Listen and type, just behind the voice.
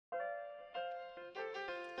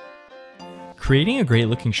Creating a great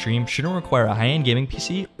looking stream shouldn't require a high-end gaming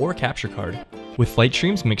PC or capture card. With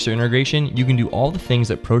Lightstream's mixer integration, you can do all the things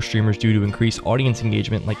that pro streamers do to increase audience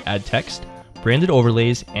engagement, like add text, branded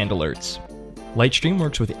overlays, and alerts. Lightstream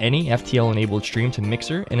works with any FTL-enabled stream to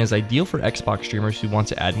mixer and is ideal for Xbox streamers who want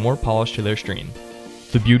to add more polish to their stream.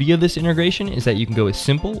 The beauty of this integration is that you can go as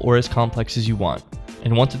simple or as complex as you want,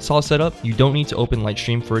 and once it's all set up, you don't need to open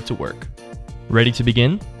Lightstream for it to work. Ready to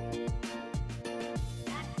begin?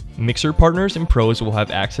 Mixer partners and pros will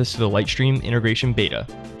have access to the Lightstream integration beta.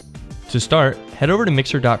 To start, head over to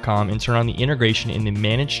mixer.com and turn on the integration in the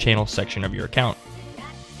Manage Channels section of your account.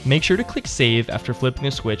 Make sure to click Save after flipping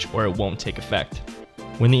the switch or it won't take effect.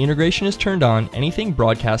 When the integration is turned on, anything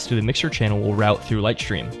broadcast to the Mixer channel will route through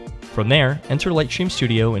Lightstream. From there, enter Lightstream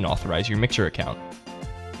Studio and authorize your Mixer account.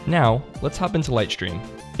 Now, let's hop into Lightstream.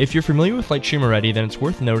 If you're familiar with Lightstream already, then it's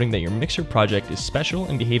worth noting that your Mixer project is special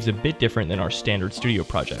and behaves a bit different than our standard studio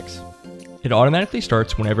projects. It automatically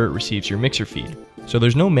starts whenever it receives your Mixer feed, so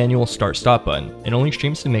there's no manual start-stop button, it only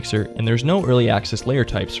streams to Mixer, and there's no early access layer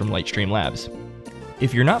types from Lightstream Labs.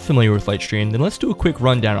 If you're not familiar with Lightstream, then let's do a quick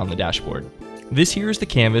rundown on the dashboard. This here is the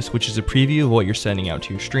canvas, which is a preview of what you're sending out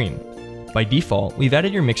to your stream. By default, we've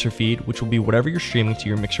added your Mixer feed, which will be whatever you're streaming to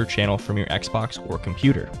your Mixer channel from your Xbox or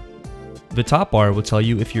computer. The top bar will tell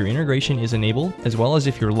you if your integration is enabled, as well as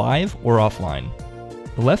if you're live or offline.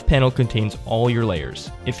 The left panel contains all your layers.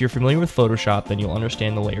 If you're familiar with Photoshop, then you'll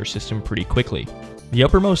understand the layer system pretty quickly. The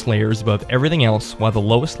uppermost layer is above everything else, while the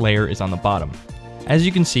lowest layer is on the bottom. As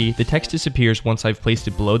you can see, the text disappears once I've placed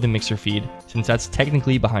it below the Mixer feed, since that's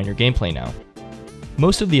technically behind your gameplay now.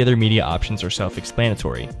 Most of the other media options are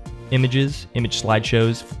self-explanatory. Images, image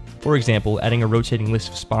slideshows, for example, adding a rotating list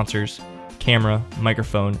of sponsors, camera,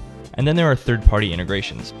 microphone, and then there are third-party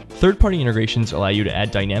integrations. Third-party integrations allow you to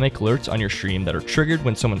add dynamic alerts on your stream that are triggered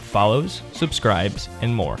when someone follows, subscribes,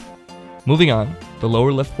 and more. Moving on, the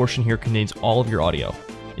lower left portion here contains all of your audio.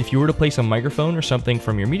 If you were to place a microphone or something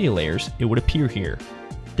from your media layers, it would appear here.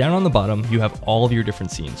 Down on the bottom, you have all of your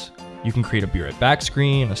different scenes. You can create a Be Right Back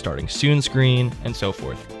screen, a Starting Soon screen, and so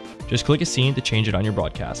forth. Just click a scene to change it on your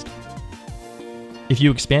broadcast. If you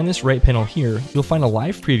expand this right panel here, you'll find a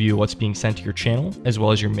live preview of what's being sent to your channel, as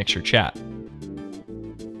well as your Mixer chat.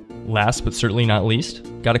 Last but certainly not least,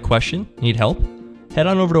 got a question? Need help? Head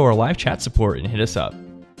on over to our live chat support and hit us up.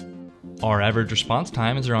 Our average response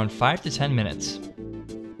time is around 5 to 10 minutes.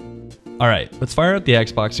 Alright, let's fire up the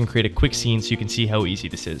Xbox and create a quick scene so you can see how easy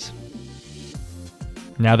this is.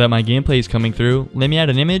 Now that my gameplay is coming through, let me add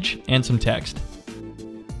an image and some text.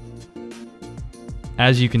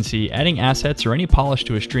 As you can see, adding assets or any polish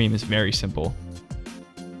to a stream is very simple.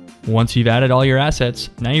 Once you've added all your assets,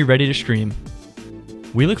 now you're ready to stream.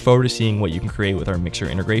 We look forward to seeing what you can create with our Mixer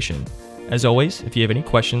integration. As always, if you have any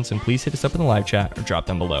questions, then please hit us up in the live chat or drop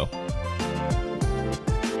them below.